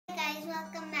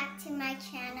my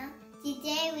channel.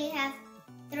 Today we have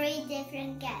 3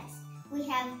 different guests. We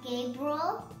have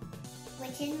Gabriel,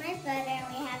 which is my brother, and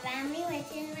we have Emily,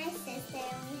 which is my sister,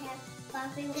 and we have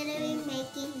Bobby. We're going to be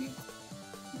making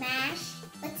mashed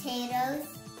potatoes.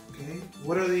 Okay,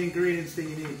 what are the ingredients that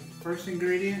you need? First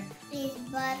ingredient is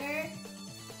butter.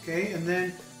 Okay, and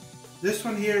then this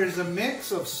one here is a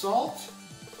mix of salt,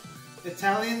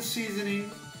 Italian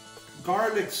seasoning,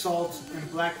 garlic salt,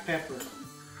 and black pepper.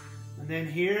 And then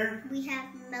here we have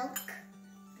milk,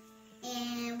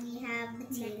 and we have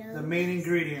potatoes. The main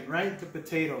ingredient, right? The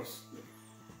potatoes.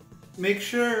 Make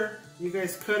sure you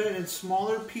guys cut it in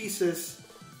smaller pieces.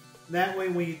 That way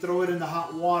when you throw it in the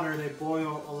hot water, they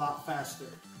boil a lot faster.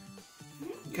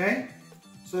 Okay?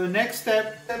 So the next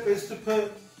step is to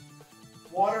put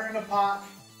water in a pot,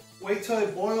 wait till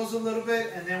it boils a little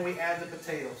bit, and then we add the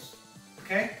potatoes.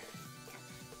 Okay?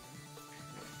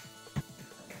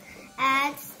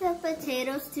 Add the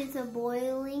potatoes to the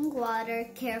boiling water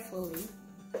carefully.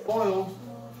 Boiled.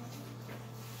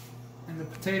 And the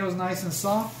potatoes nice and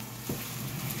soft.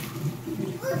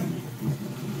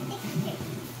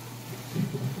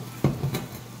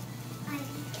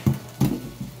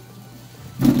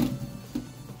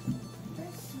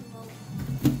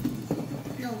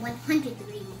 No, 100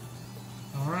 degrees.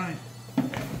 All right.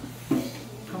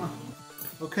 Come on.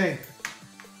 Okay.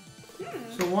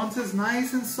 So once it's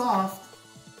nice and soft,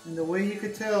 and the way you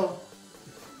could tell,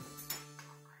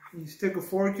 you stick a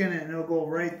fork in it and it'll go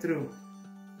right through.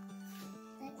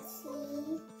 Let's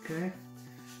see. Okay.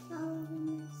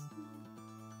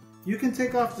 You can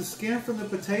take off the skin from the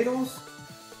potatoes,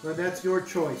 but that's your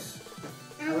choice.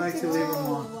 I like to leave them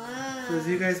on. Wow. So as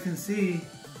you guys can see,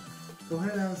 go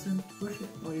ahead, Allison, push it.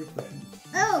 Oh, you're pushing it.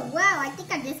 Oh wow, I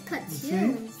think I just cut 2 see?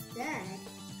 instead.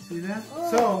 See that?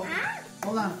 Oh, So,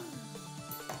 hold on.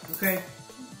 Okay.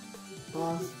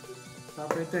 Pause.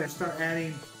 Stop right there. Start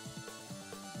adding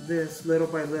this little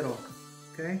by little.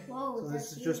 Okay? Whoa, so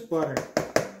this is huge. just butter.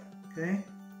 Okay?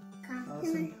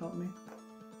 Allison, help me.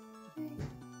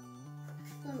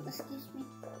 Excuse me.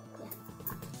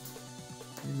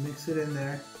 You mix it in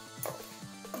there.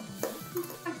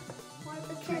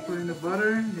 Keep putting the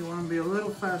butter. You want to be a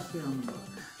little faster on the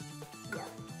butter.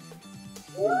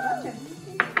 Butter.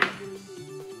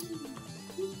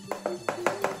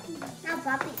 Now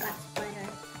Bobby got butter.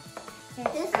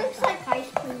 This looks like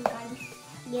ice cream, guys.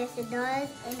 Yes, it does,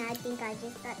 and I think I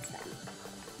just got some.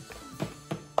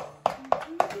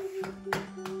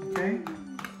 Okay?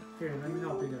 Here, let me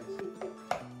help you guys.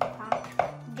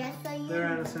 Just so you There,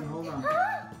 Addison, hold on.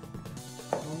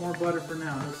 No more butter for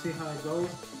now. Let's see how it goes.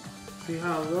 See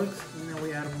how it looks, and then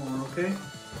we add more, okay?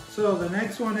 So the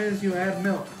next one is you add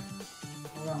milk.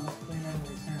 Hold on, let's clean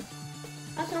everybody's hands.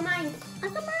 Also mine.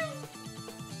 Also mine.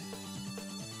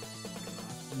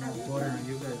 No butter,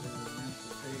 you guys are the mashed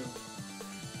potato.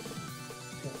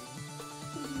 Okay.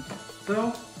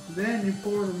 So then you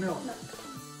pour the milk.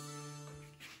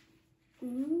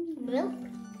 Milk?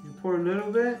 You pour a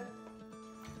little bit,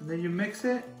 and then you mix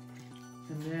it,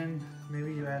 and then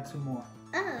maybe you add some more.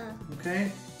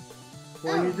 Okay?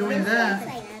 While you're doing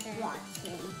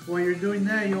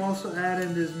that, you also add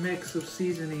in this mix of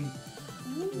seasoning.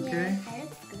 Okay? Yeah,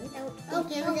 that's good. It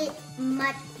gives it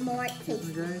much more taste.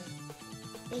 Okay?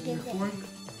 It gives it. Fork.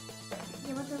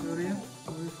 Give us a Gloria,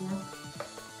 over the fork.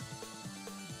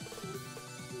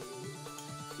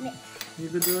 mix. You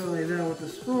could do it like that with a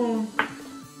spoon,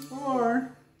 or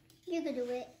You could do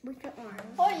it with your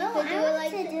arms. Or you could do it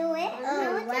like to do it.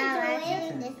 Oh, wow,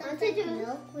 Actually, this I looks to like do-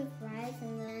 milk with rice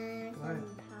and then Right.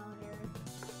 some powder.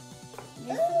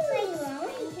 This looks like I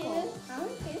want to. sprinkles. I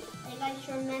want to. You guys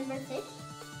remember this?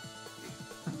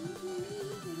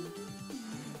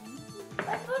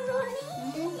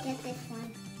 Get this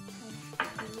one.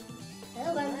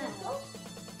 Oh, wow.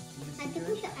 I think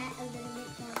we should add a little bit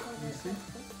more for You the see?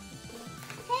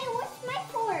 Hey, what's my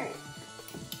fork?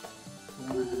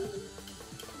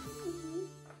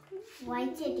 Why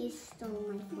did you steal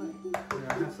my fork? Yeah,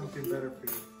 I have something better for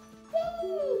you.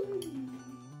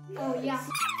 Oh, yeah.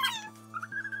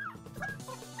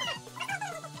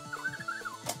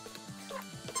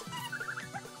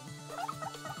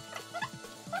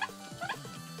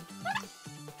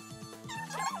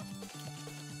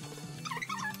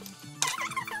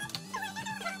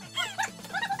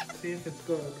 See if it's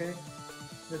good, okay?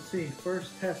 Let's see.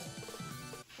 First test.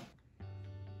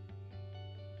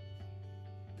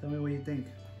 Tell me what you think.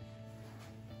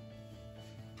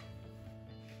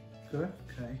 Good?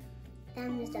 Okay.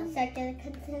 And the second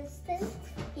contestant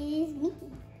is me.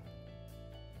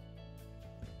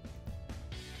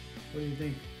 What do you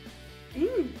think?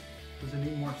 Mmm. Does it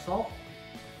need more salt?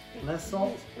 Less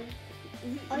salt?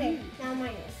 Okay, now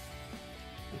mine is.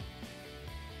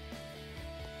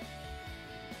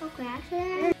 Okay,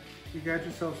 actually. You got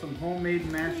yourself some homemade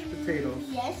mashed potatoes.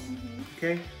 Yes.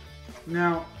 Okay.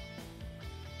 Now,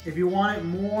 if you want it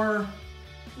more,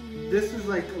 this is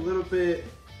like a little bit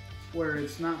where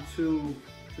it's not too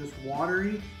just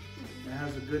watery. It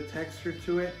has a good texture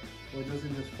to it, where it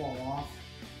doesn't just fall off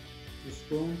the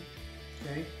spoon.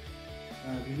 Okay.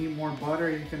 If you need more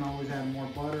butter, you can always add more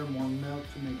butter, more milk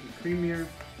to make it creamier.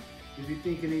 If you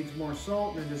think it needs more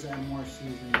salt, then just add more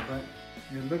seasoning. But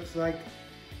it looks like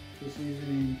the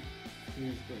seasoning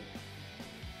is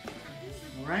good.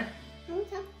 All right?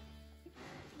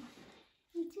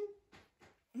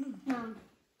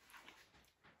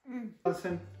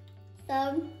 Listen.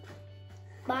 So,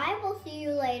 bye. We'll see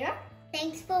you later.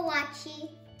 Thanks for watching.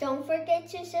 Don't forget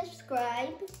to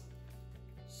subscribe.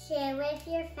 Share with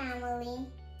your family.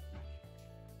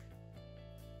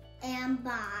 And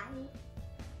bye.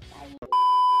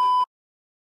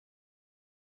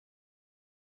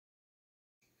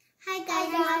 Hi guys,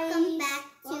 welcome back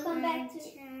to our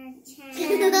channel.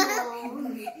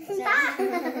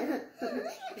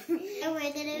 And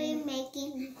we're gonna be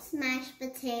making smashed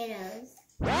potatoes.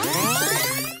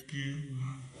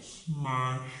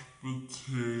 Smashed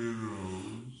potatoes.